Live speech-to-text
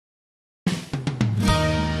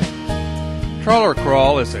Trawler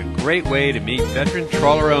Crawl is a great way to meet veteran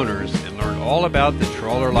trawler owners and learn all about the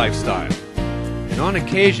trawler lifestyle. And on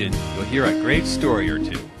occasion, you'll hear a great story or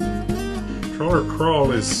two. Trawler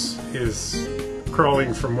Crawl is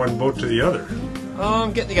crawling from one boat to the other.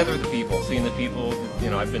 Getting together with the people, seeing the people.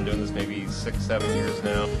 You know, I've been doing this maybe 6-7 years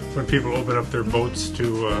now. When people open up their boats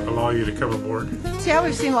to allow you to come aboard. Yeah,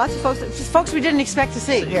 we've seen lots of folks, just folks we didn't expect to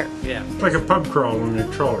see here. Yeah. It's like a pub crawl when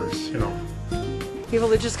you're trawlers, you know. People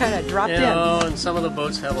that just kind of dropped in. And some of the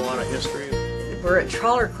boats have a lot of history. We're at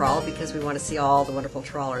Trawler Crawl because we want to see all the wonderful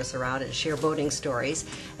trawlers around and share boating stories.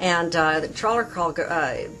 And the Trawler Crawl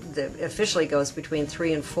officially goes between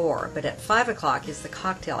 3 and 4, but at 5 o'clock is the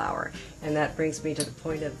cocktail hour, and that brings me to the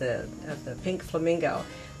point of the Pink Flamingo.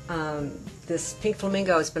 This Pink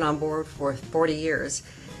Flamingo has been on board for 40 years.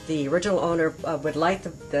 The original owner would light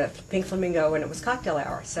the Pink Flamingo when it was cocktail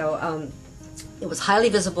hour, so it was highly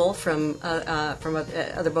visible from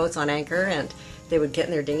other boats on anchor, and they would get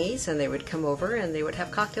in their dinghies and they would come over and they would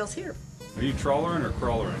have cocktails here. Are you trawlering or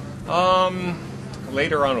crawlering?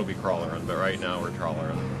 Later on we'll be crawlering, but right now we're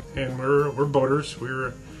trawlering. And we're boaters.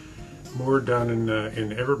 We're moored down in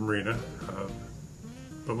Everett Marina,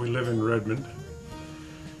 but we live in Redmond.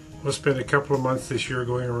 We'll spend a couple of months this year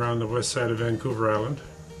going around the west side of Vancouver Island,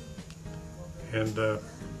 and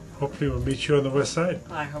hopefully we'll meet you on the west side.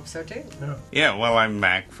 I hope so too. Yeah, well, I'm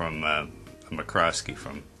Mac from McCroskey.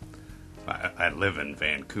 I live in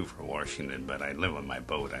Vancouver, Washington, but I live on my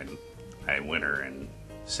boat. I winter in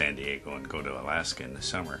San Diego and go to Alaska in the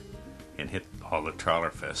summer and hit all the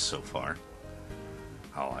Trawler Fest so far.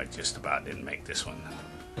 Oh, I just about didn't make this one.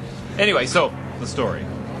 Anyway, so the story.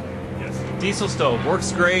 Yes. Diesel stove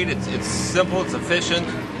works great. It's simple. It's efficient.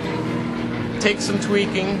 Takes some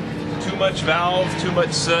tweaking. Too much valve, too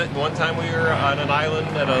much soot. One time we were on an island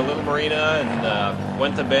at a little marina and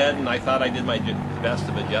went to bed, and I thought I did my best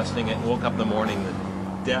of adjusting it. Woke up in the morning, the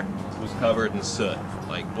deck was covered in soot,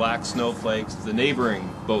 like black snowflakes. The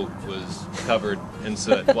neighboring boat was covered in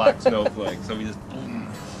soot, black snowflakes. So we just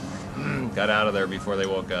got out of there before they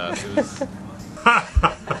woke up. It was...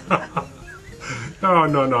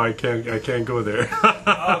 No, I can't go there.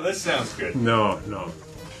 Oh, this sounds good. No.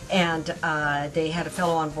 And they had a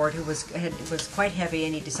fellow on board who was quite heavy,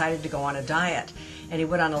 and he decided to go on a diet. And he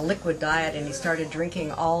went on a liquid diet, and he started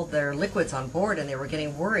drinking all their liquids on board, and they were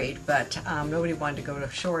getting worried, but nobody wanted to go to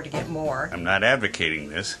shore to get more. I'm not advocating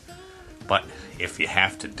this, but if you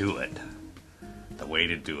have to do it, the way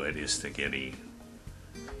to do it is to get a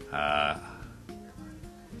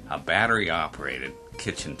battery-operated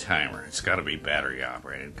kitchen timer. It's got to be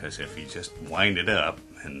battery-operated, because if you just wind it up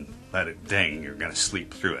and let it ding, you're going to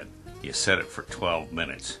sleep through it. You set it for 12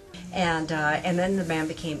 minutes. And then the man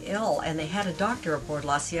became ill, and they had a doctor aboard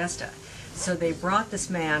La Siesta. So they brought this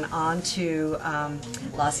man onto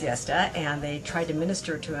La Siesta, and they tried to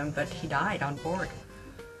minister to him, but he died on board.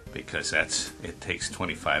 Because it takes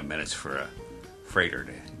 25 minutes for a freighter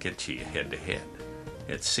to get you head-to-head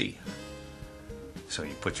at sea. So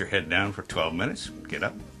you put your head down for 12 minutes, get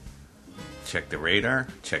up, check the radar,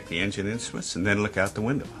 check the engine instruments, and then look out the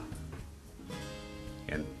window.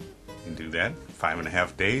 And you do that,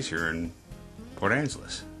 5.5 days, you're in Port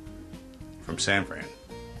Angeles from San Fran.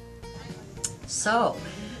 So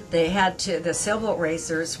they had to. The sailboat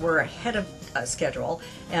racers were ahead of schedule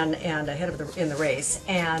and ahead of in the race,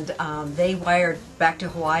 and they wired back to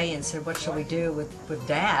Hawaii and said, "What shall we do with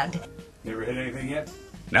Dad?" Never hit anything yet?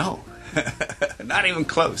 No, not even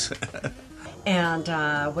close. And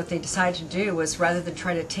what they decided to do was, rather than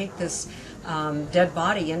try to take this dead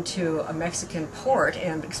body into a Mexican port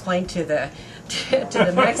and explain to the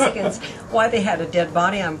Mexicans why they had a dead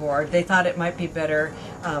body on board, they thought it might be better,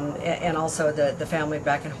 and also the family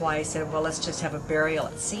back in Hawaii said, well, let's just have a burial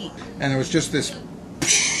at sea. And it was just this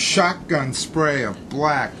shotgun spray of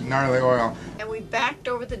black, gnarly oil. And we backed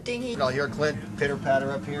over the dinghy. I'll hear Clint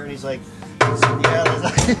pitter-patter up here, and he's like, yeah,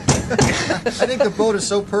 I think the boat is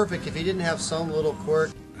so perfect if he didn't have some little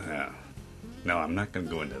quirk. No, I'm not going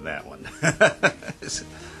to go into that one.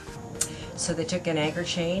 So they took an anchor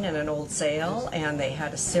chain and an old sail, and they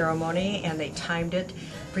had a ceremony, and they timed it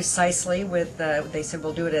precisely with, they said,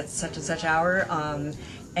 we'll do it at such and such hour.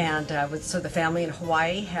 So the family in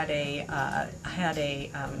Hawaii had a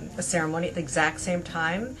ceremony at the exact same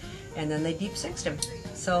time, and then they deep sixed him.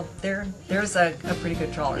 So there's a pretty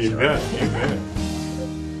good trawler story. You bet.